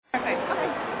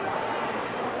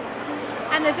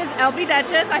and this is LB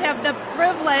Duchess. I have the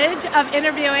privilege of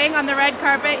interviewing on the red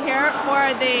carpet here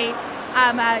for the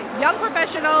Young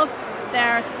Professionals,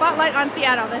 their Spotlight on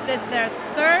Seattle. This is their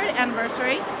 3rd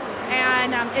anniversary,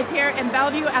 and it's here in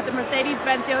Bellevue at the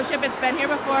Mercedes-Benz dealership. It's been here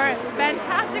before.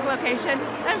 Fantastic location.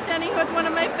 I'm standing with one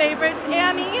of my favorites,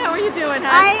 Annie. How are you doing,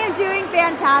 hon? I am doing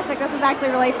fantastic. This is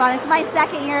actually really fun. It's my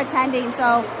 2nd year attending,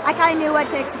 so I kind of knew what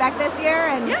to expect this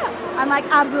year, and I'm like,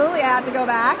 absolutely, I have to go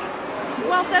back.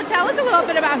 Well, so tell us a little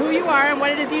bit about who you are and what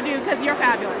it is you do, because you're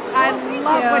fabulous. I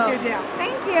love what you do.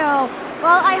 Thank you.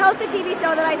 Well, I host a TV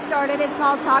show that I started. It's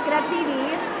called Talk It Up TV.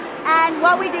 And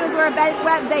what we do is we're a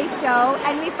web-based show,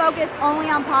 and we focus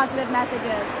only on positive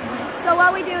messages. So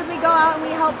what we do is we go out and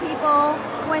we help people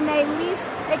when they least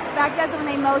expect us and when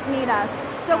they most need us.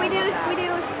 So we do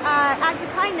acts of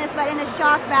kindness, but in a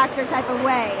shock factor type of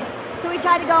way. So we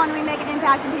try to go and we make an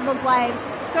impact in people's lives.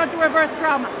 So it's reverse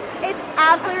trauma. It's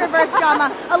absolutely reverse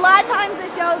trauma. A lot of times the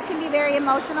shows can be very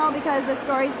emotional because the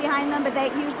stories behind them, but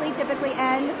they usually typically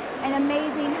end an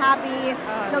amazing, happy,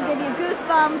 they'll give you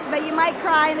goosebumps, but you might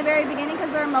cry in the very beginning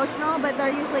because they're emotional, but they're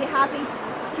usually happy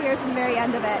tears in the very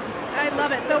end of it. I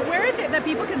love it. So where is it that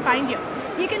people can find you?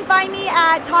 You can find me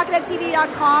at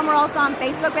talkituptv.com. We're also on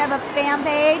Facebook. We have a fan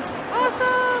page.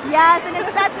 Awesome. Yes, and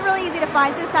that's really easy to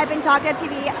find. Just type in Talk It Up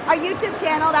TV. Our YouTube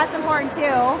channel, that's important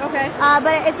too. Okay.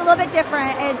 But it's a little bit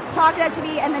different. It's Talk It Up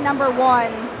TV and the number 1.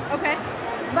 Okay.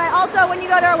 But also, when you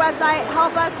go to our website,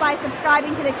 help us by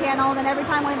subscribing to the channel. Then every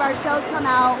time one of our shows come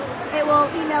out, it will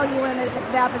email you when the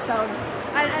episode.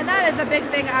 And that is a big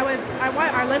thing I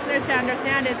want our listeners to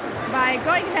understand is by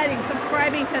going ahead and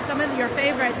subscribing to some of your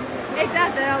favorites, it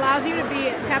allows you to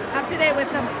be kept up to date with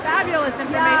some fabulous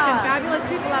information, fabulous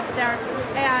people up there.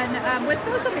 And with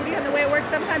social media and the way it works,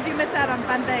 sometimes you miss out on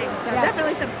fun things. So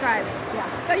definitely subscribe. Yeah.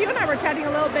 So you and I were chatting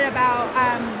a little bit about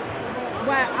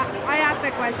what I asked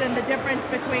the question, the difference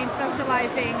between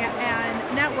socializing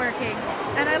and networking,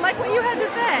 and I like what you had to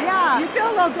say. Yeah. You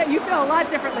feel a lot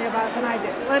differently about it than I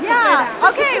do. Let's just say Yeah.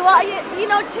 that. Okay. Well,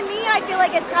 to me, I feel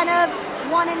like it's kind of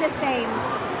one and the same.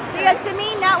 Because to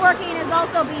me, networking is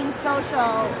also being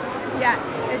social. Yes,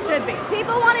 it should be.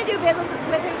 People want to do business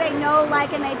with who they know,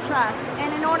 like, and they trust.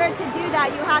 And in order to do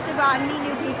that, you have to go out and meet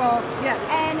new people. Yes.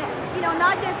 And,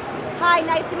 not just, hi,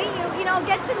 nice to meet you,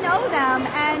 get to know them,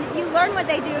 and you learn what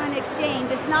they do in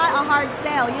exchange. It's not a hard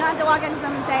sale. You don't have to walk into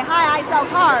someone and say, hi, I sell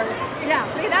cars. Yeah,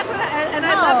 see, that's what I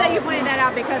love that you pointed that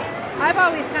out, because I've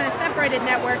always kind of separated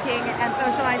networking and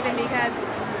socializing, because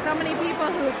so many people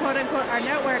who quote-unquote are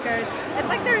networkers, it's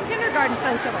like they're in kindergarten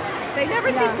socially. They never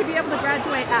seem to be able to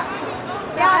graduate up.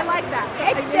 Yeah, I like that.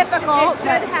 It's difficult. It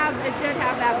should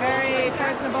have that very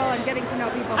personable and getting to know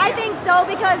people. I think so,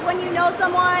 because when you know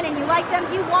someone and you like them,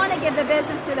 you want to give the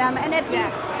business to them. And if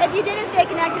you didn't stay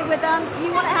connected with them,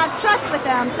 you want to have trust with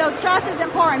them. So trust is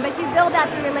important, but you build that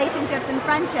through relationships and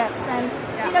friendships. And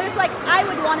just like I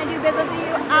would want to do business with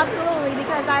you, absolutely,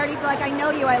 because I already feel like I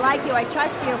know you, I like you, I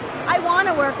trust you. I want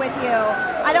to work with you.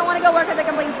 I don't want to go work with a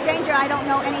complete stranger I don't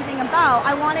know anything about.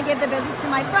 I want to give the business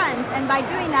to my friends, and by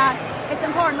doing that, it's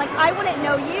important. Like, I wouldn't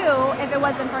know you if it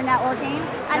wasn't for networking,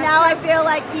 and now I feel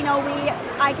like,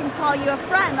 I can call you a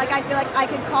friend. Like, I feel like I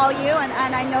could call you, and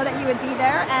I know that you would be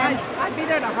there, and I'd be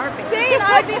there in a heartbeat. See, and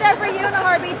I'd be there for you in a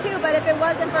heartbeat too, but if it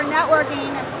wasn't for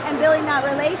networking and building that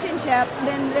relationship,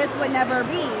 then this would never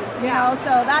be,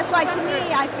 so that's why, to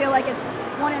me, I feel like it's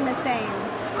one and the same.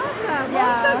 Awesome. Well,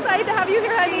 I'm so excited to have you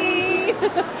here, honey.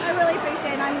 I really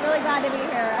appreciate it. I'm really glad to be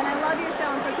here, and I love your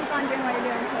show, and so keep on doing what you're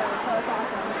doing too, so it's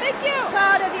awesome. Thank you.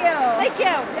 Proud of you. Thank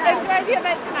you. Yes. Enjoy the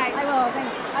event tonight. I will.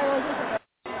 Thanks. I will.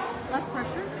 Less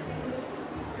pressure.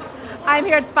 I'm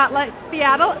here at Spotlight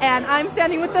Seattle, and I'm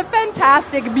standing with the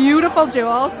fantastic, beautiful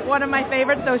Jules, one of my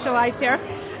favorite socialites here.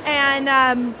 And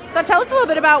so tell us a little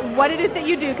bit about what it is that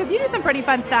you do, because you do some pretty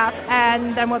fun stuff,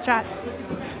 and then we'll chat.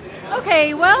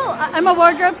 Okay, well, I'm a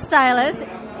wardrobe stylist,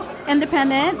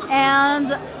 independent,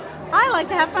 and I like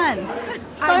to have fun.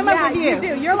 So I'm up with you. You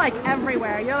do. You're like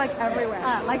everywhere.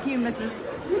 Like you, Mrs.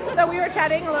 So we were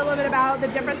chatting a little bit about the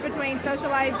difference between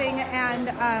socializing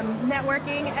and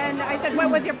networking, and I said,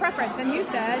 what was your preference? And you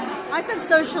said? I said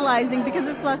socializing because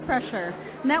it's less pressure.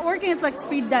 Networking is like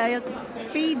speed dial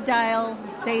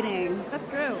dating. That's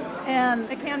true. And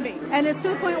it can be. And it's to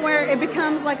the point where it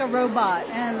becomes like a robot,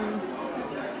 and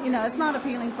it's not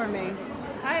appealing for me.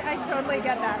 I totally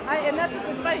get that. And that's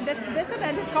funny. This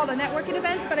event is called a networking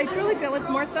event, but I truly feel it's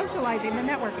more socializing than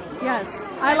networking. Yes,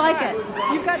 I like it.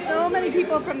 You've got so many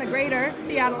people from the greater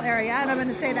Seattle area, and I'm going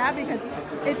to say that because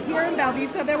it's here in Bellevue,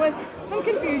 so there was some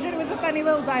confusion. It was a funny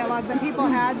little dialogue that people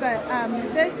had, but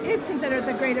this is considered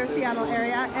the greater Seattle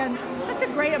area, and such a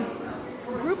great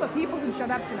group of people who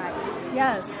showed up tonight.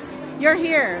 Yes, you're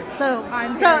here. So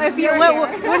if you're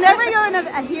whenever you're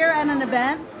here at an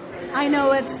event, I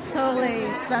know it's totally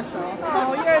special.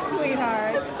 Oh, you're a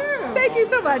sweetheart. It's true. Thank you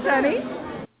so much, honey.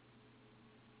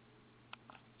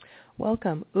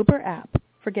 Welcome, Uber app.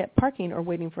 Forget parking or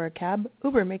waiting for a cab.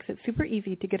 Uber makes it super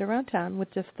easy to get around town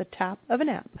with just the tap of an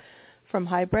app. From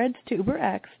hybrids to Uber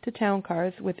X to town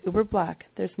cars with Uber Black,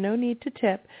 there's no need to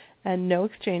tip and no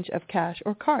exchange of cash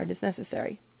or card is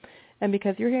necessary. And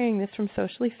because you're hearing this from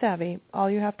Socially Savvy, all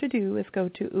you have to do is go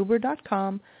to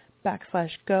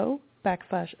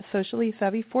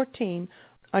uber.com/go/sociallysavvy14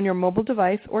 on your mobile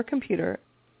device or computer,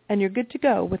 and you're good to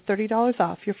go with $30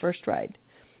 off your first ride.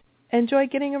 Enjoy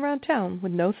getting around town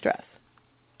with no stress.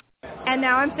 And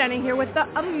now I'm standing here with the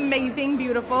amazing,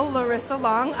 beautiful Larissa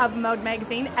Long of Mode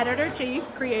Magazine, editor-chief,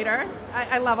 creator.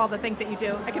 I love all the things that you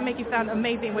do. I can make you sound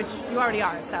amazing, which you already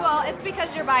are. So. Well, it's because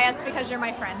you're biased, because you're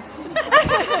my friend.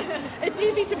 It's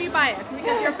easy to be biased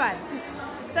because you're fun.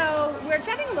 So we're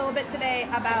chatting a little bit today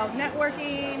about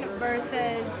networking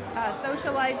versus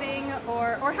socializing,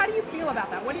 or how do you feel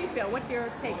about that? What do you feel? What's your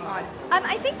take on?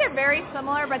 I think they're very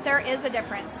similar, but there is a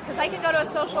difference. Because I can go to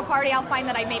a social party, I'll find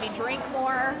that I maybe drink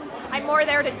more. I'm more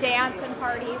there to dance and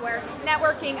party, where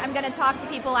networking, I'm going to talk to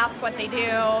people, ask what they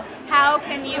do. How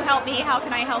can you help me? How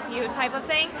can I help you? Type of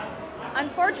thing.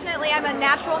 Unfortunately, I'm a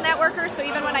natural networker, so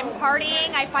even when I'm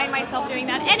partying, I find myself doing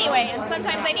that anyway, and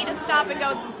sometimes I need to stop and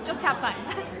go, just have fun.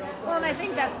 Well, and I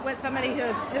think that's what somebody who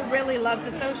really loves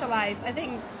to socialize, I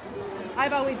think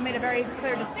I've always made a very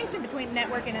clear distinction between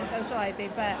networking and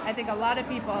socializing, but I think a lot of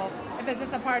people, if it's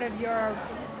just a part of your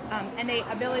innate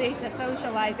ability to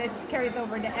socialize, it carries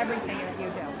over into everything that you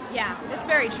do. Yeah, it's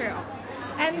very true.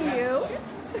 And you?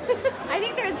 I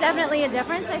think there's definitely a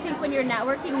difference. I think when you're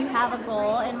networking, you have a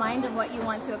goal in mind of what you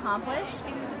want to accomplish.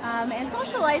 And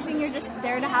socializing, you're just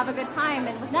there to have a good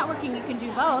time. And with networking, you can do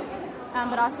both,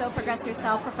 but also progress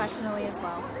yourself professionally as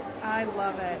well. I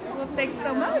love it. Well, thanks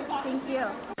so much. Thank you.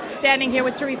 Standing here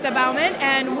with Teresa Bauman,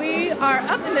 and we are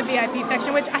up in the VIP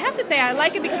section, which I have to say I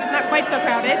like it because it's not quite so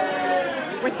crowded.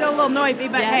 We're still a little noisy,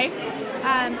 but hey.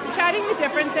 Chatting the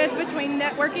differences between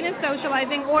networking and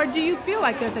socializing, or do you feel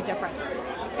like there's a difference?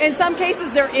 In some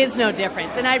cases, there is no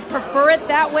difference, and I prefer it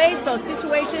that way. So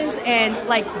situations and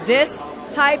like this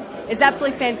type is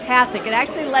absolutely fantastic. It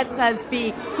actually lets us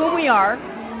be who we are,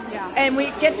 and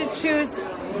we get to choose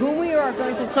who we are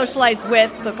going to socialize with,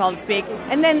 so-called speak,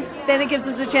 and then it gives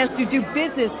us a chance to do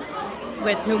business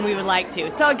with whom we would like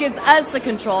to. So it gives us the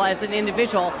control as an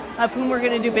individual of whom we're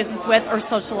going to do business with or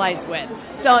socialize with.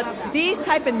 So these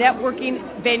type of networking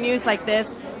venues like this,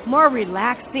 more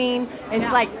relaxing, and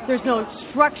it's like there's no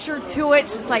structure to it.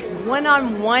 It's like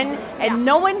one-on-one, and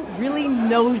no one really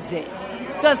knows it.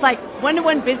 So it's like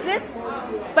one-to-one business,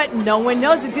 but no one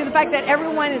knows it due to the fact that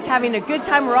everyone is having a good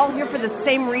time. We're all here for the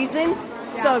same reason.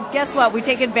 So guess what? We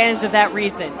take advantage of that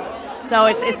reason. So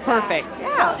it's perfect.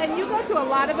 Yeah. And you go to a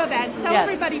lot of events. Tell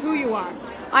everybody who you are.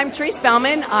 I'm Therese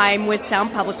Bellman. I'm with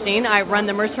Sound Publishing. I run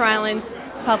the Mercer Islands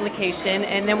publication,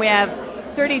 and then we have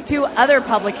 32 other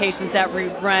publications that we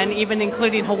run, even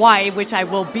including Hawaii, which I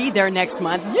will be there next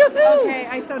month. Yoo-hoo! Okay,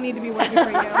 I still need to be working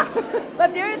for you.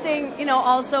 But the other thing,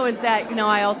 also is that,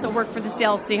 I also work for the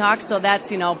Seattle Seahawks, so that's,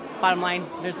 bottom line,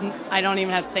 I don't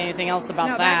even have to say anything else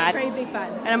about that. That's crazy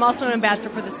fun. And I'm also an ambassador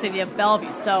for the City of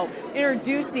Bellevue. So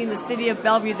introducing the City of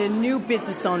Bellevue to new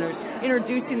business owners,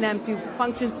 introducing them to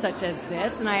functions such as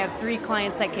this, and I have 3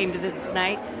 clients that came to this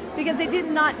tonight, because they did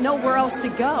not know where else to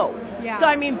go. Yeah. So,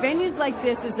 venues like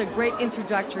this is a great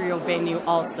introductory venue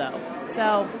also.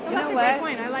 So, you know what? That's a great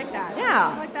point. I like that.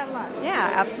 Yeah. I like that a lot.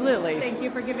 Yeah, absolutely. Thank you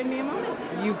for giving me a moment.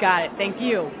 You got it. Thank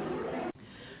you.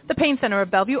 The Pain Center of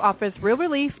Bellevue offers real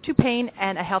relief to pain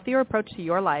and a healthier approach to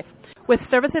your life. With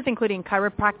services including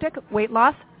chiropractic, weight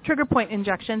loss, trigger point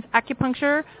injections,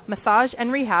 acupuncture, massage,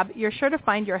 and rehab, you're sure to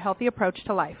find your healthy approach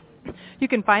to life. You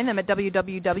can find them at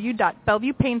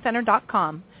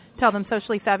www.bellevuepaincenter.com. Tell them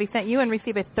Socially Savvy sent you and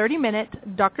receive a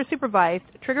 30-minute doctor-supervised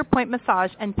trigger point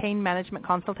massage and pain management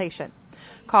consultation.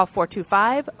 Call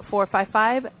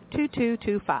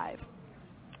 425-455-2225.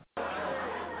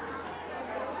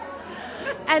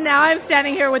 And now I'm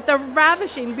standing here with the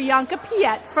ravishing Bianca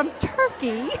Piet from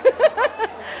Turkey.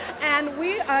 And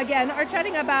we, again, are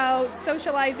chatting about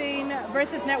socializing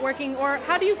versus networking, or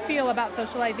how do you feel about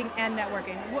socializing and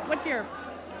networking? What's your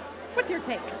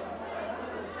take?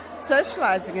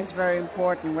 Socializing is very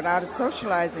important. Without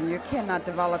socializing, you cannot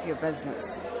develop your business.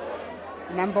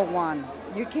 Number one,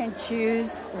 you can choose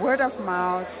word of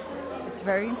mouth. It's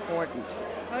very important.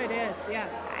 Oh, it is, yeah.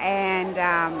 And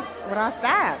without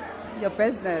that, your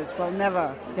business will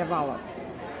never develop.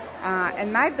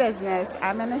 In my business,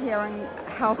 I'm in a hearing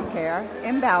healthcare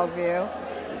in Bellevue.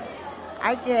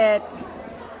 I get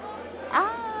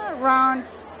around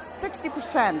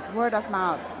 60% word of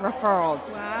mouth referrals.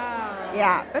 Wow.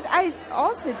 Yeah, but I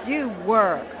also do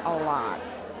work a lot,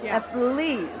 at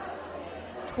least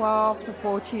 12 to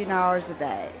 14 hours a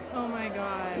day. Oh my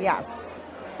God. Yes.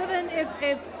 So then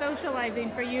if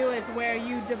socializing for you is where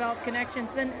you develop connections,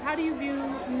 then how do you view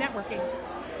networking?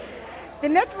 The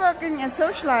networking and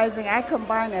socializing I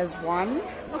combine as one.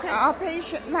 Okay.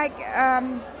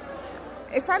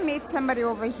 If I meet somebody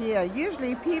over here,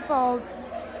 usually people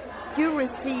do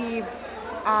receive,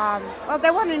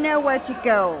 they want to know where to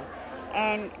go.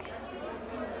 And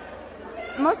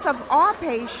most of our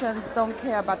patients don't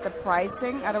care about the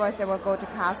pricing, otherwise they will go to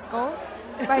Costco.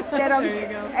 But they don't. There you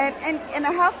go. And in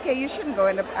a healthcare, you shouldn't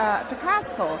go to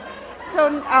Costco. So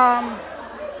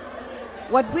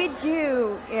what we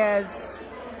do is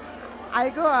I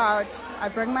go out, I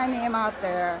bring my name out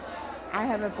there, I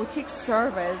have a boutique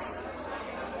service.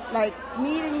 Like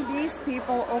meeting these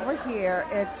people over here,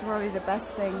 it's really the best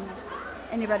thing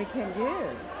anybody can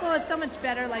do. Well, it's so much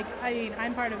better. Like, I mean,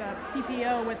 I'm part of a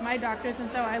PPO with my doctors,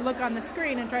 and so I look on the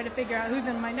screen and try to figure out who's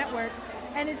in my network.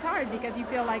 And it's hard because you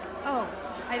feel like, oh,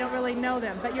 I don't really know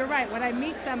them. But you're right. When I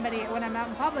meet somebody, when I'm out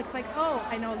in public, it's like, oh,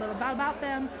 I know a little bit about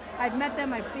them. I've met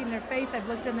them. I've seen their face. I've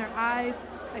looked in their eyes.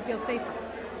 I feel safer.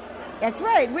 That's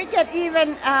right. We get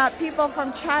even people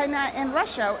from China and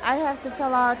Russia. I have to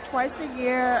fill out twice a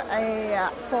year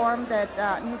a form that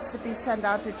needs to be sent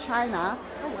out to China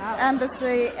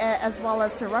embassy as well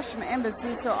as the Russian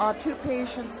embassy, so our two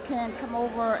patients can come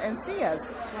over and see us.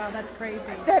 Wow, that's crazy.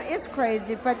 That is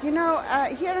crazy, but you know,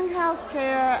 hearing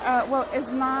healthcare is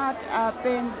not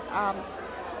been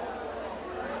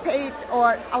paid,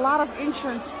 or a lot of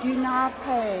insurance do not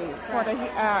pay for the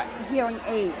hearing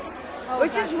aids.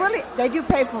 Which is really, they do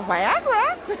pay for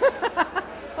Viagra.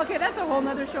 Okay, that's a whole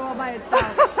nother show all by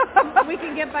itself. We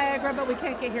can get Viagra, but we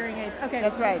can't get hearing aids. Okay,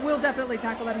 that's right. We'll definitely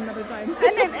tackle that another time.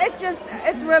 And then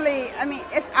it's really, I mean,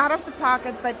 it's out of the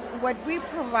pocket, but what we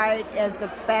provide is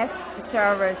the best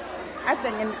service, I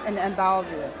think, in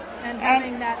Bellevue. And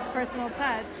having that personal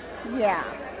touch. Yeah.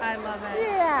 I love it.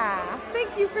 Yeah.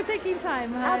 Thank you for taking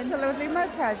time, hon. Absolutely, my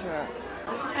pleasure.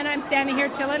 And I'm standing here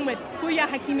chilling with Puya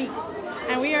Hakimi.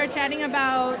 And we are chatting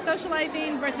about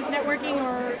socializing versus networking,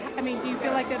 or, I mean, do you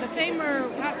feel like they're the same, or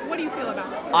what do you feel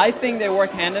about it? I think they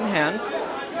work hand in hand.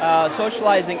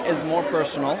 Socializing is more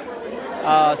personal.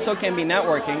 So can be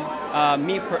networking.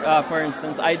 For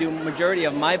instance, I do majority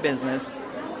of my business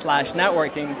 /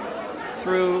 networking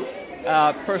through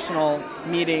personal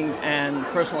meetings and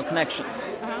personal connections.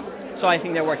 So I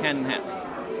think they work hand in hand.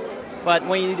 But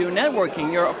when you do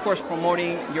networking, you're, of course,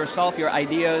 promoting yourself, your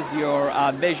ideas, your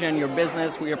vision, your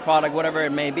business, your product, whatever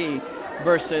it may be,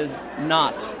 versus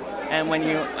not. And when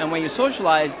you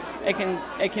socialize, it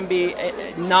can be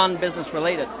non-business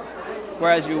related.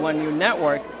 Whereas when you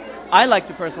network, I like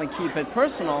to personally keep it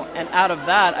personal, and out of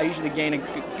that, I usually gain a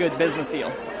good business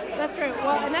deal. That's true.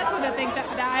 Well, and that's one of the things that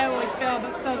I always feel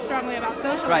so strongly about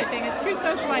socializing. Is true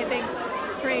socializing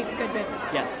creates good business.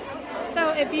 Yes.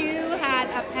 So if you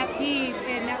had a pet peeve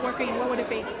in networking, what would it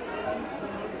be?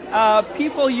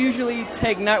 People usually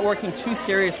take networking too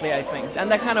seriously, I think, and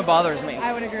that kind of bothers me.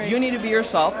 I would agree. You need to be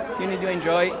yourself. You need to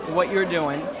enjoy what you're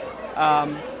doing,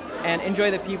 and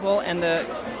enjoy the people and the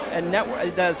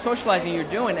socializing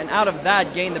you're doing, and out of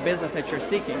that, gain the business that you're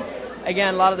seeking.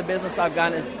 Again, a lot of the business I've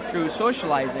gotten is through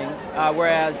socializing,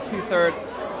 whereas 2/3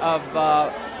 of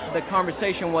the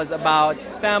conversation was about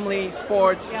family,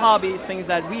 sports, hobbies, things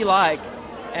that we like,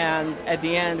 and at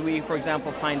the end we, for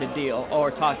example, find a deal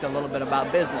or talked a little bit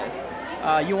about business.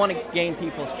 You want to gain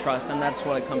people's trust, and that's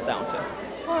what it comes down to.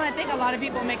 Well, I think a lot of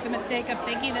people make the mistake of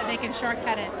thinking that they can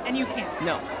shortcut it, and you can't.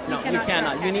 No, you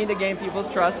cannot. You need to gain people's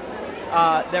trust.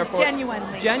 Therefore,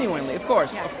 genuinely, of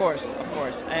course.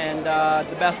 And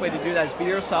the best way to do that is be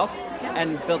yourself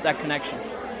and build that connection.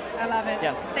 I love it.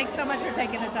 Yes. Thanks so much for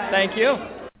taking the time. Thank you.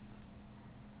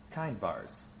 Kind Bars,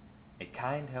 a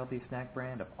kind, healthy snack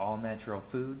brand of all natural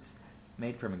foods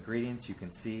made from ingredients you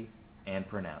can see and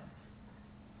pronounce.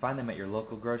 Find them at your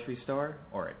local grocery store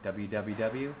or at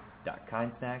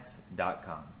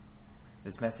www.kindsnacks.com.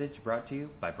 This message brought to you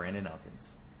by Brandon Elkins.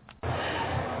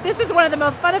 This is one of the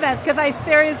most fun events because I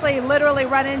seriously, literally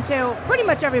run into pretty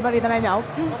much everybody that I know.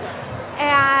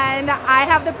 And I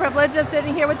have the privilege of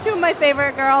sitting here with two of my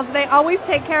favorite girls. They always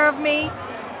take care of me.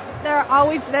 They're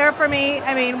always there for me.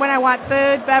 I mean, when I want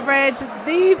food, beverage,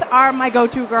 these are my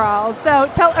go-to girls. So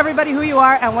tell everybody who you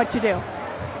are and what you do.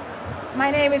 My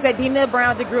name is Adina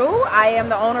Brown DeGrew. I am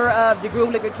the owner of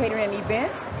DeGrew Liquor Catering and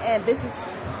Events, and this is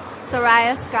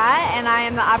Soraya Scott, and I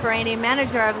am the operating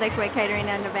manager of Liquid Catering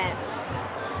and Events.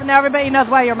 So now everybody knows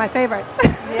why you're my favorite.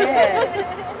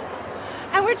 Yeah.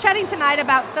 And we're chatting tonight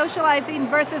about socializing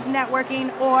versus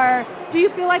networking, or do you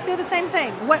feel like they're the same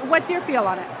thing? What's your feel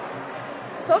on it?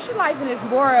 Socializing is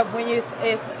more of when it's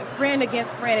friend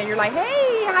against friend, and you're like,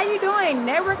 hey, how you doing?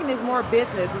 Networking is more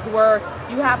business. It's where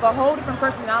you have a whole different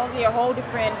personality, a whole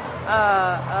different,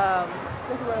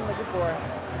 what's the word I'm looking for?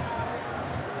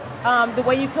 The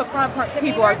way you confront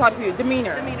people or talk to you.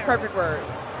 Demeanor. Perfect word.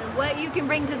 And what you can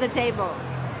bring to the table.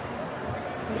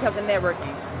 Because of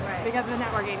networking. Right. Because of the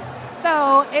networking.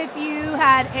 So if you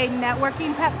had a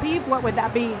networking pet peeve, what would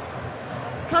that be?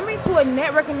 Coming to a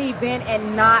networking event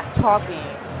and not talking.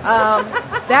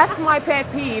 That's my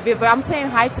pet peeve. If I'm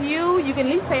saying hi to you, you can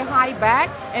at least say hi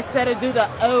back instead of do the,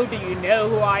 oh, do you know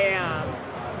who I am?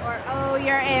 Or, oh,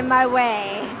 you're in my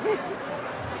way.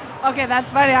 Okay, that's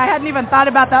funny. I hadn't even thought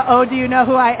about the, oh, do you know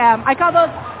who I am? I call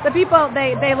those, the people,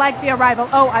 they like the arrival,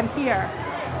 oh, I'm here.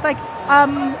 It's like,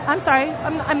 I'm sorry,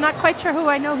 I'm not quite sure who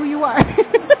I know who you are.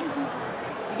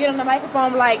 You get on the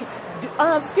microphone like,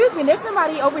 excuse me, there's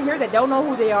somebody over here that don't know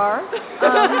who they are.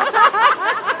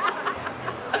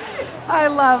 I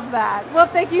love that. Well,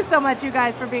 thank you so much, you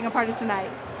guys, for being a part of tonight.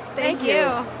 Thank you.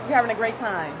 You're having a great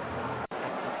time.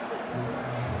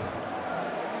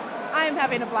 I am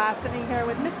having a blast sitting here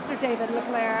with Mr. David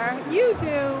LeClaire.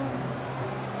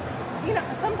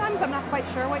 Sometimes I'm not quite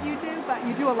sure what you do, but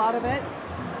you do a lot of it.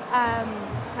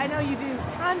 I know you do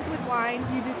tons with wine.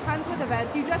 You do tons with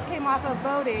events. You just came off of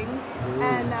voting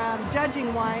and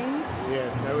judging wines.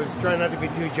 Yes, I was trying not to be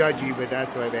too judgy, but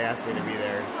that's why they asked me to be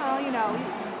there. Well, you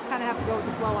kind of have to go with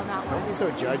the flow on that one. Don't be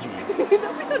so judgy.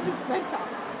 Don't be so judgmental.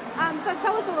 So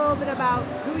tell us a little bit about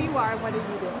who you are and what do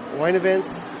you do? Wine events.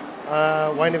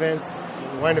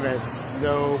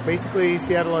 So basically,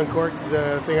 Seattle on Cork is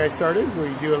the thing I started.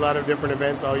 We do a lot of different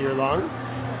events all year long.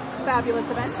 Fabulous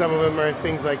events. Some of them are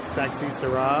things like Sexy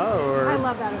Syrah or I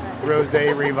love that event.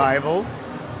 Rosé Revival.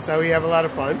 So we have a lot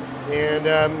of fun. And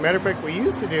matter of fact, we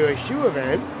used to do a shoe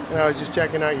event, and I was just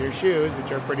checking out your shoes,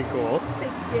 which are pretty cool.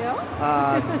 Thank you.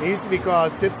 It used to be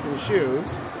called Tips and Shoes.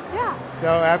 Yeah. So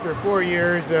after 4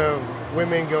 years of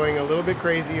women going a little bit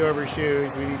crazy over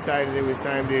shoes, we decided it was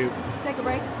time to take a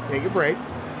break.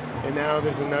 And now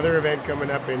there's another event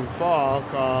coming up in fall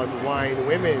called Wine,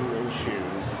 Women, and Shoes.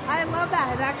 I love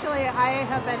that. And actually, I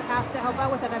have been asked to help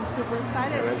out with it. I'm super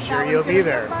excited. And I'm sure you'll be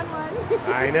there. Fun one.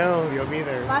 I know, you'll be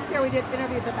there. Last year we did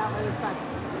interviews at that one. It was fun.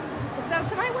 So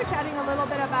tonight we're chatting a little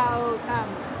bit about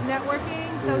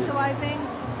networking, socializing.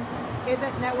 Is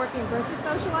it networking versus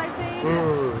socializing?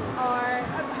 Or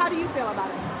how do you feel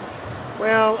about it?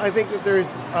 Well, I think that there's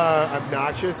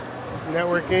obnoxious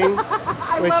networking,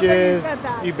 which is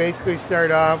you basically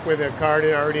start off with a card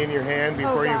already in your hand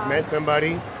before you've met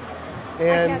somebody.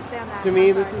 And to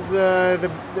me, this is the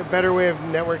better way of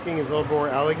networking is a little more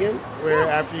elegant, where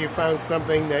after you found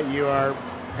something that you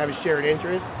have a shared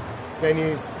interest, then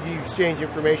you exchange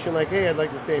information like, hey, I'd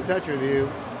like to stay in touch with you.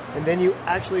 And then you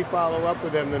actually follow up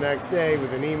with them the next day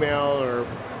with an email or,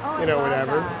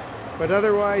 whatever. But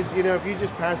otherwise, if you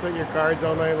just pass out your cards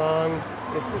all night long,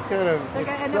 it's just kind of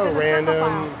so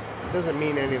random. It doesn't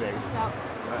mean anything. No.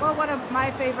 Well, one of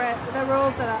my favorite, the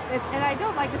rules and I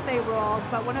don't like to say rules,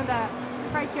 but one of the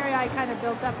criteria I kind of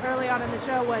built up early on in the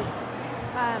show was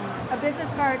a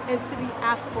business card is to be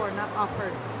asked for, not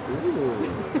offered. Ooh,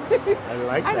 I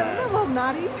like that. I know, it's a little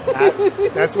naughty.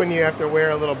 That's when you have to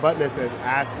wear a little button that says,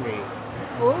 ask me.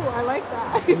 Oh, I like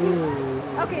that.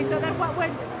 Okay, so then what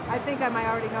would, I think I might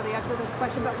already know the answer to this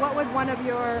question, but what would one of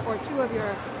your, or two of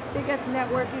your biggest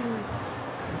networking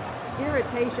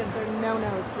irritations or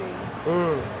no-nos be?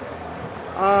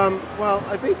 Well,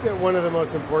 I think that one of the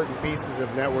most important pieces of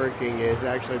networking is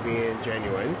actually being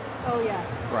genuine. Oh, yeah.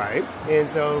 Right. And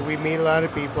so we meet a lot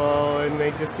of people, and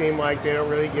they just seem like they don't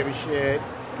really give a shit.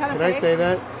 Can I say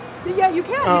that? Yeah, you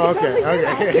can. Oh, you can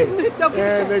okay. Don't give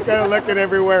and they're kind of looking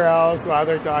everywhere else while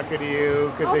they're talking to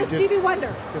you. Stevie Wonder.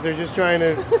 Because they're just trying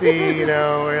to see,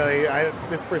 really,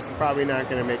 this person's probably not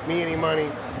going to make me any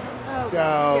money.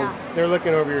 They're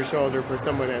looking over your shoulder for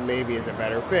someone that maybe is a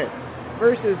better fit.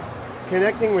 Versus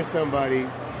connecting with somebody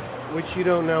which you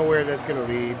don't know where that's going to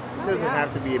lead. It doesn't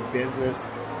have to be a business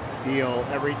deal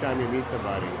every time you meet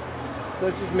somebody.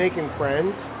 So it's just making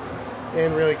friends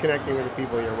and really connecting with the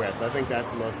people you're with. I think that's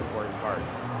the most important part.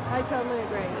 I totally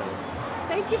agree.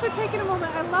 Thank you for taking a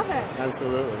moment. I love it.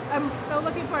 Absolutely. I'm so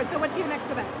looking forward. So what's your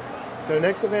next event? So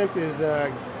next event is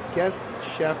Guest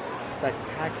Chef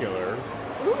Spectacular.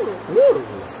 Ooh.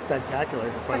 Spectacular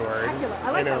is a fun word.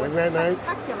 I like that. Isn't that nice?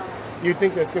 Spectacular. you'd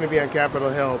think that's going to be on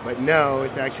Capitol Hill, but no,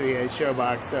 it's actually at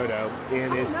Showbox Soto,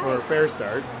 and it's for Fair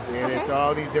Start, and it's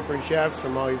all these different chefs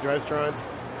from all these restaurants,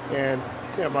 and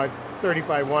about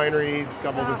 35 wineries, a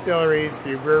couple distilleries, a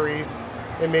few breweries,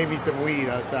 and maybe some weed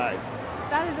outside.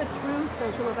 That is a true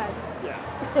social event.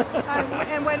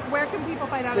 Yeah. And where can people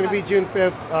find out It's going to be June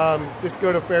 5th. Just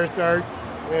go to Fair Start,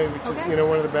 which is,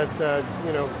 one of the best,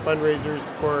 fundraisers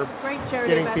for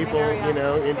getting people,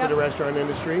 into the restaurant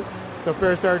industry. So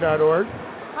fairstart.org,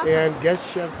 and Guest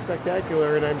Chef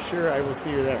Spectacular, and I'm sure I will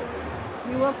see you there.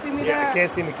 You will see me there. Yeah, I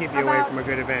can't seem to keep you away from a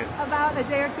good event. About a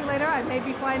day or two later, I may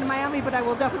be flying to Miami, but I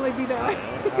will definitely be there. All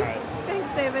right. Thanks,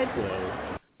 David.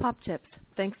 Pop chips.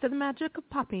 Thanks to the magic of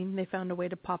popping, they found a way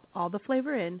to pop all the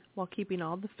flavor in while keeping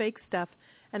all the fake stuff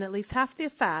and at least half the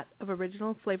fat of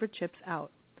original flavored chips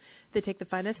out. They take the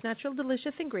finest natural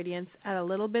delicious ingredients, add a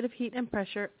little bit of heat and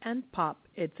pressure, and pop,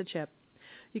 it's a chip.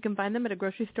 You can find them at a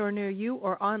grocery store near you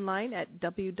or online at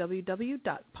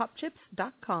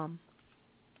www.popchips.com.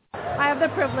 I have the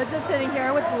privilege of sitting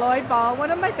here with Lloyd Ball,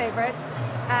 one of my favorites.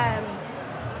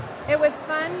 It was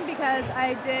fun because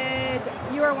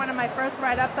you were one of my first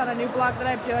write-ups on a new blog that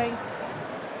I'm doing,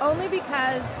 only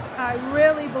because I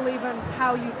really believe in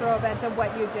how you throw events and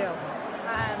what you do.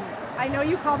 I know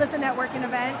you call this a networking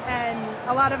event, and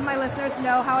a lot of my listeners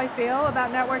know how I feel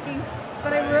about networking,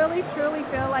 but I really, truly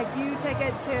feel like you take it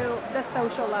to the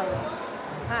social level.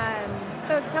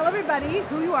 So tell everybody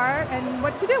who you are and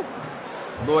what you do.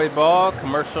 Lloyd Ball,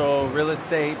 commercial real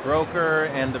estate broker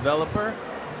and developer,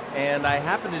 and I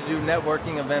happen to do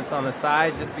networking events on the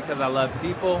side just because I love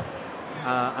people.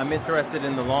 I'm interested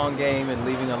in the long game and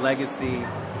leaving a legacy,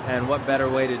 and what better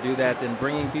way to do that than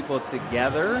bringing people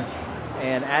together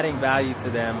and adding value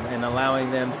to them and allowing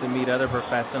them to meet other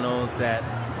professionals that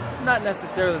not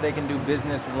necessarily they can do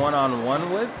business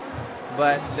one-on-one with,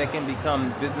 but they can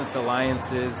become business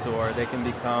alliances or they can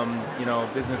become,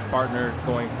 business partners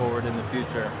going forward in the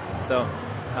future. So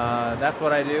that's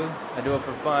what I do. I do it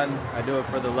for fun. I do it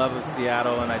for the love of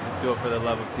Seattle, and I just do it for the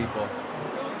love of people.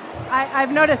 I've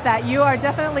noticed that. You are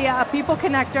definitely a people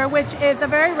connector, which is a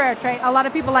very rare trait. A lot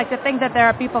of people like to think that they're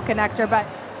a people connector, but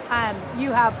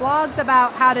you have blogs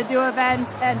about how to do events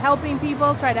and helping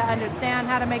people try to understand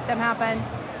how to make them happen.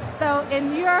 So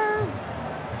in your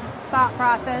thought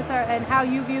process and how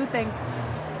you view things,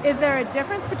 is there a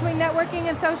difference between networking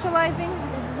and socializing?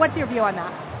 What's your view on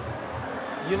that?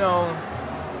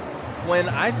 When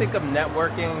I think of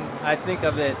networking, I think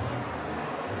of it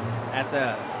at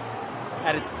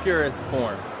its purest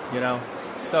form,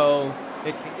 So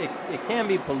it can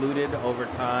be polluted over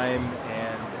time,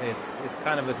 and it's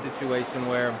kind of a situation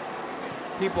where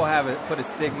people put a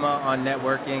stigma on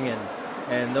networking,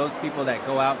 and those people that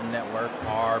go out and network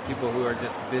are people who are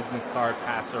just business card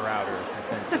passer-outers,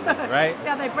 essentially, right?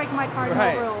 Yeah, they break my card,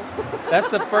 right. No rules. That's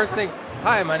the first thing.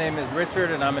 Hi, my name is Richard,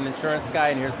 and I'm an insurance guy,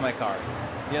 and here's my card.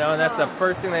 And that's the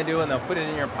first thing they do, and they'll put it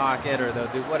in your pocket, or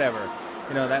they'll do whatever,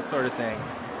 that sort of thing.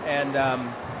 And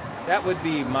that would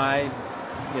be my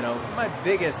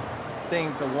biggest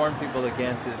thing to warn people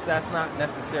against is that's not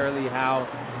necessarily how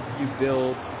you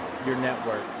build your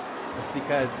network. It's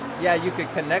because, you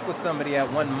could connect with somebody at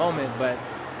one moment, but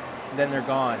then they're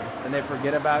gone, and they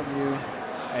forget about you,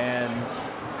 and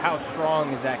how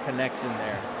strong is that connection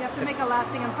there? You have to make a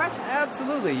lasting impression.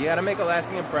 Absolutely. You got to make a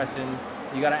lasting impression.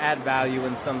 You got to add value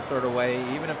in some sort of way,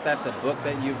 even if that's a book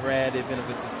that you've read, even if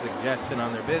it's a suggestion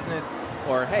on their business,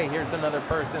 or, hey, here's another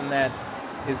person that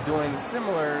is doing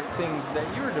similar things that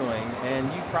you're doing,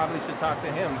 and you probably should talk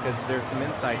to him because there's some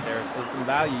insight there, so some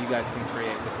value you guys can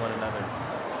create with one another.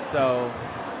 So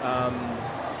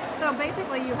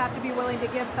basically you have to be willing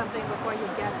to give something before you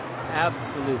get it.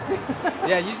 Absolutely.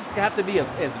 Yeah, you just have to be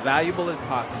as valuable as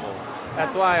possible.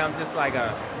 That's why I'm just like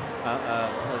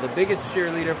the biggest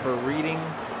cheerleader for reading,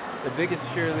 the biggest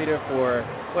cheerleader for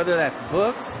whether that's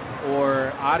books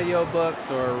or audio books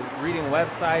or reading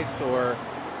websites or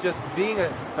just being a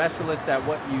specialist at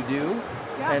what you do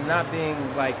and not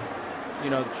being like,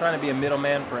 trying to be a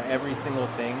middleman for every single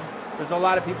thing. There's a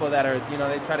lot of people that are,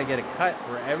 they try to get a cut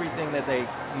for everything that they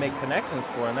make connections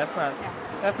for, and that's not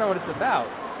what it's about.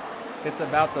 It's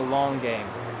about the long game.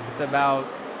 It's about,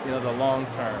 the long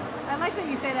term. I like that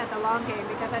you say that, the long game,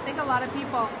 because I think a lot of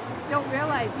people don't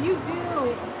realize you do,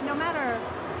 no matter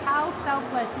how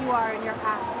selfless you are in your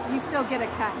act, you still get a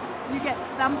cut. You get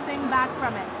something back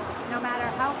from it, no matter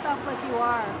how selfless you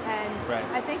are. And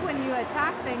I think when you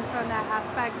attack things from that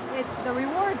aspect, the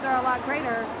rewards are a lot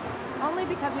greater, only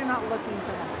because you're not looking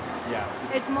for them. Yeah.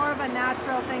 It's more of a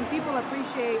natural thing. People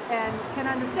appreciate and can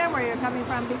understand where you're coming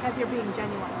from because you're being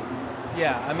genuine.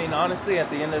 Yeah, I mean, honestly, at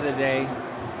the end of the day,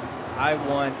 I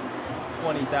want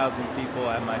 20,000 people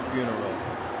at my funeral.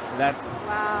 That's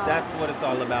what it's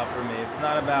all about for me. It's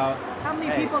not about how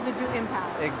many people did you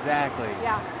impact. Exactly.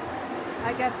 Yeah,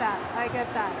 I get that.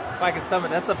 If I could sum it,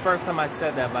 that's the first time I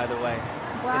said that, by the way.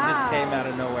 Wow. It just came out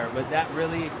of nowhere. But that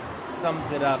really sums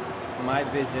it up, my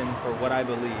vision for what I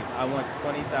believe. I want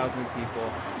 20,000 people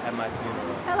at my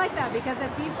funeral. I like that, because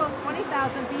if 20,000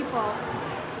 people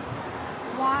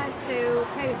want to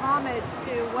pay homage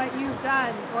to what you've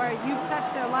done, or you've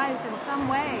touched their lives in some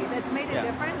way that's made a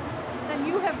difference, then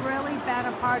you have really been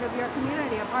a part of your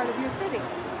community, a part of your city.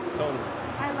 Totally.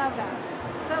 I love that.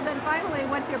 So then finally,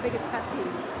 what's your biggest pet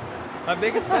peeve? My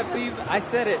biggest pet peeve, I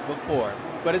said it before,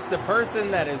 but it's the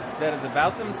person that is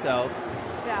about themselves.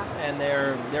 Yeah. And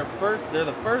they're the first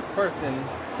person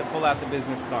to pull out the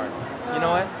business card. You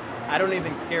know what? I don't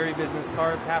even carry business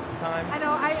cards half the time. I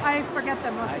know, I forget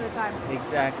them most of the time.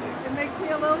 Exactly. It makes me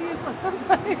a little useless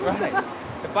sometimes. Right.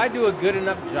 If I do a good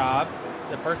enough job,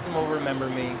 the person will remember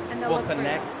me, will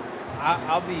connect.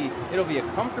 It'll be a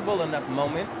comfortable enough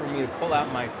moment for me to pull out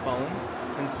my phone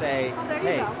and say,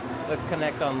 hey, let's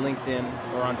connect on LinkedIn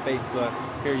or on Facebook.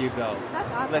 Here you go. That's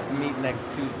awesome. Let's meet next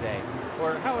Tuesday.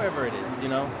 Or however it is,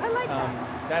 I like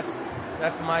that.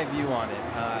 That's my view on it.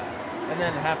 And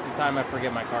then half the time I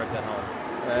forget my cards at home.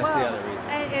 That's the other reason.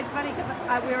 It's funny because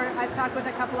I've talked with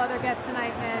a couple other guests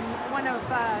tonight, and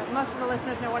most of the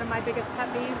listeners know one of my biggest pet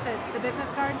peeves is the business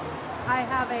card. I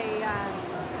have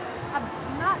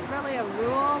not really a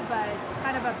rule, but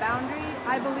kind of a boundary.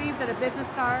 I believe that a business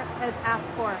card is asked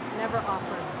for, never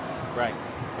offered. Right.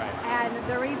 And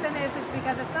the reason is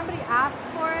because if somebody asks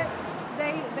for it,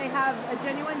 they have a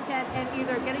genuine intent in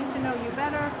either getting to know you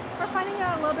better or finding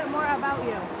out a little bit more about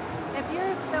you. If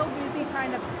you're so busy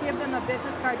trying to give them a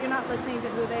business card, you're not listening to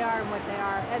who they are and what they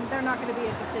are, and they're not going to be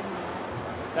interested in you.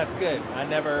 That's good. I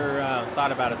never thought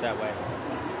about it that way.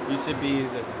 You should be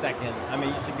the second. I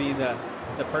mean, you should be the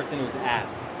person who's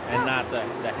asked and not the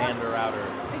hander outer.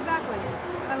 Exactly.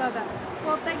 I love that.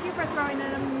 Well, thank you for throwing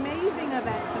an amazing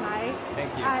event tonight. Thank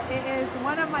you. It is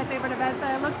one of my favorite events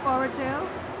that I look forward to.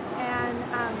 And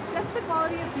just the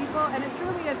quality of people, and it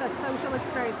truly is a social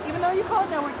experience. Even though you call it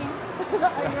networking,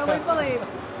 I really believe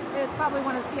it's probably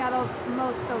one of Seattle's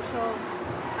most social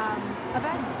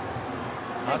events.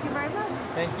 Thank you very much.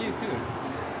 Thank you, too.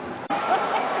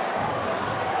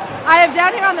 I am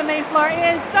down here on the main floor. It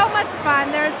is so much fun.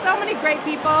 There's so many great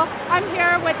people. I'm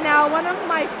here with now one of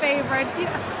my favorites.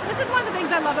 This is one of the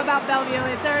things I love about Bellevue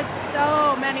is there's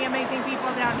so many amazing people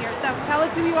down here. So tell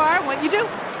us who you are, what you do.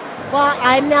 Well,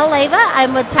 I'm Mel Leva.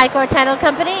 I'm with Tycor Title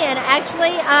Company, and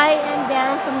actually I am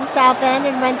down from the South End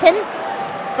in Renton.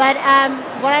 But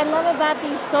what I love about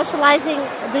these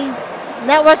these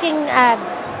networking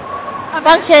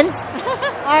functions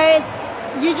are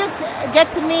you just get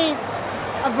to meet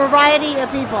a variety of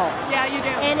people. Yeah, you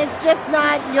do. And it's just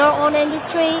not your own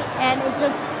industry, and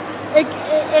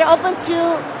it opens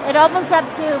up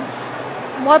to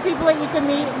more people that you can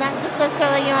meet, not just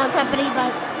necessarily your own company,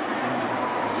 but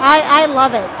I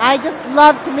love it. I just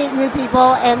love to meet new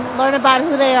people and learn about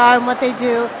who they are and what they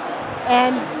do,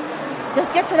 and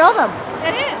just get to know them.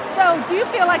 It is. So do you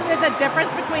feel like there's a difference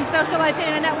between socializing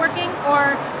and networking,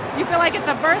 or do you feel like it's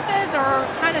a versus, or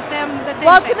kind of the same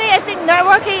Well, thing? to me, I think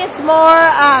networking is more,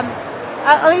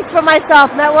 at least for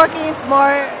myself, networking is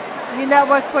more you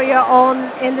network for your own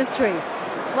industry.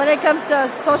 When it comes to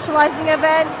a socializing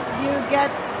event, you get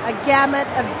a gamut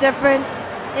of different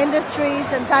industries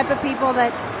and type of people that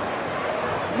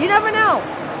you never know.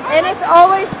 And it's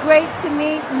always great to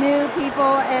meet new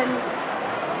people,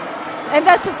 and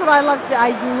that's just what I love to.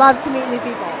 I love to meet new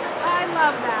people. I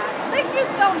love that. Thank you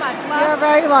so much, love. You're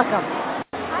very welcome.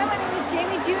 Hi, my name is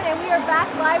Jamie June, and we are back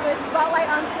live with Spotlight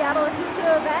on Seattle, a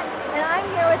Tuesday event. And I'm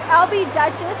here with Albie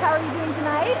Duchess. How are you doing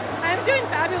tonight? I'm doing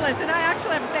fabulous, and I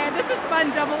actually have to say, this is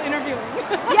fun double interviewing.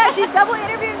 Yeah, she's double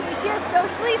interviewing me. She is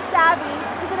Socially Savvy.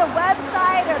 Is it a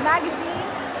website or a magazine?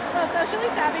 Well, Socially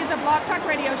Savvy is a blog talk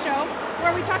radio show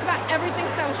where we talk about everything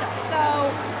social.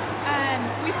 So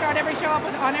we start every show up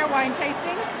with on-air wine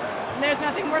tasting. There's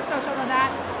nothing more social than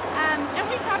that. And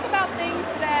we talk about things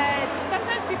that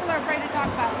sometimes people are afraid to talk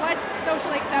about. What's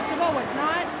socially acceptable, what's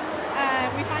not.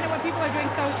 We find out what people are doing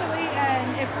socially,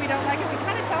 and if we don't like it, we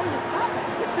kind of tell them to stop it.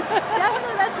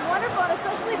 Definitely, that's wonderful, and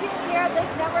especially being here at this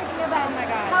networking event. Oh my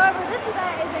God. However, this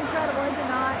event is incredible, is it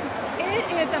not? It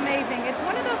is amazing. It's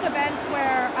one of those events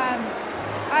where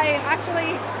I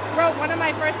actually wrote one of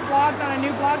my first blogs on a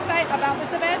new blog site about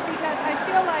this event because I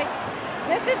feel like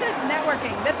this isn't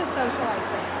networking, this is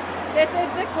socializing. This is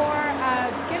the core of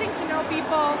getting to know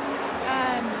people,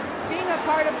 being a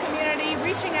part of community,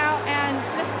 reaching out, and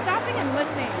just stopping and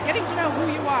listening, getting to know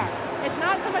who you are. It's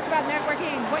not so much about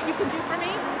networking, what you can do for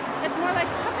me. It's more like,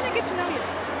 how can I get to know you?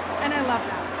 And I love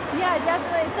that. Yeah,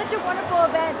 definitely. It's such a wonderful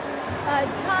event. A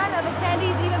ton of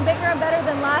attendees, even bigger and better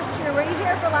than last year. Were you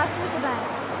here for last year's event?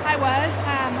 I was.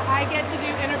 I get to do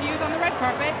interviews on the red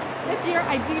carpet. This year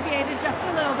I deviated just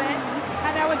a little bit,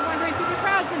 and I was wondering through the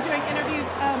crowds and doing interviews,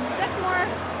 just more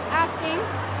asking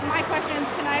my questions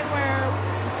tonight were,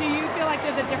 do you feel like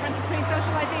there's a difference between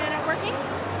socializing and networking?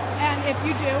 And if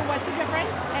you do, what's the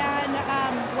difference? And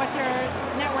what's your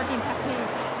networking technique?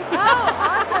 Oh,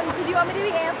 awesome. So do you want me to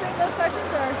be answering those questions?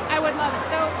 Or? I would love it.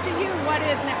 So to you, what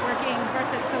is networking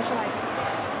versus socializing?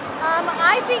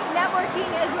 I think networking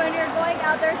is when you're going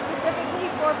out there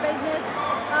specifically for business,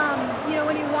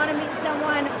 when you want to meet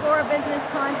someone for a business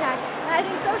contact. And I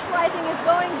think socializing is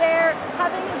going there,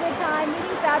 having a good time,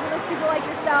 meeting fabulous people like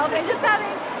yourself, and just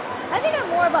having, I think I'm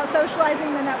more about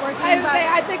socializing than networking.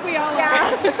 I think we all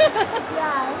are.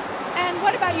 Yeah. And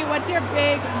what about you? What's your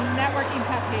big networking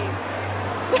pet peeve?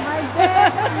 My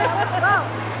big well,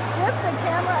 flip the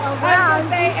camera around.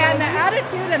 And the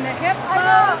attitude and the hip I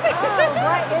know.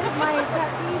 What is my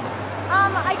pet peeve?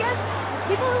 I guess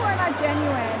people who are not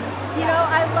genuine.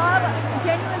 I love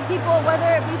genuine people, whether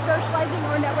it be socializing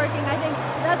or networking. I think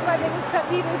that's my biggest pet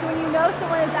peeve is when you know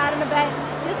someone is at an event,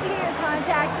 just to get your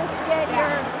contact, just to get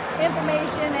your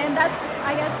information, and that's,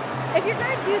 I guess, if you're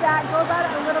going to do that, go about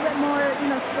it a little bit more,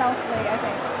 stealthily, I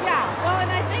think. Yeah, well,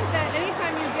 and I think that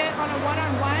anytime you get on a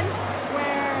one-on-one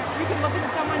where you can look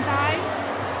into someone's eyes,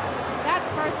 that's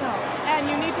personal, and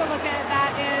you need to look at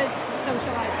that as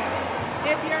socializing.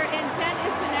 If your intent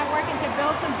is to network and to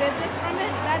build some business from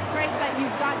it, that's great that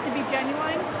you've got to be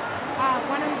genuine.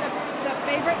 One of the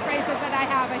favorite phrases that I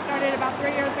have, I started about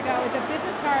 3 years ago, is a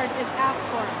business card is asked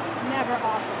for, never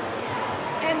offered.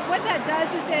 And what that does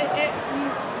is it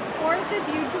forces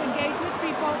you to engage with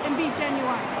people and be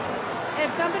genuine.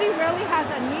 If somebody really has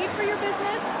a need for your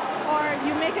business or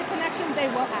you make a connection, they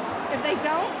will ask. If they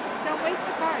don't waste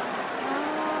the card.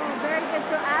 Very good.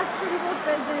 So ask for people's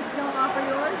business, don't offer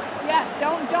yours? Yes,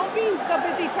 don't be so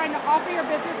busy trying to offer your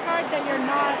business card that you're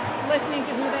not listening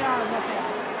to who they are and what they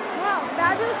are. Wow,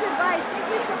 fabulous advice.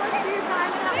 Thank you so much for your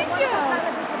time and have a wonderful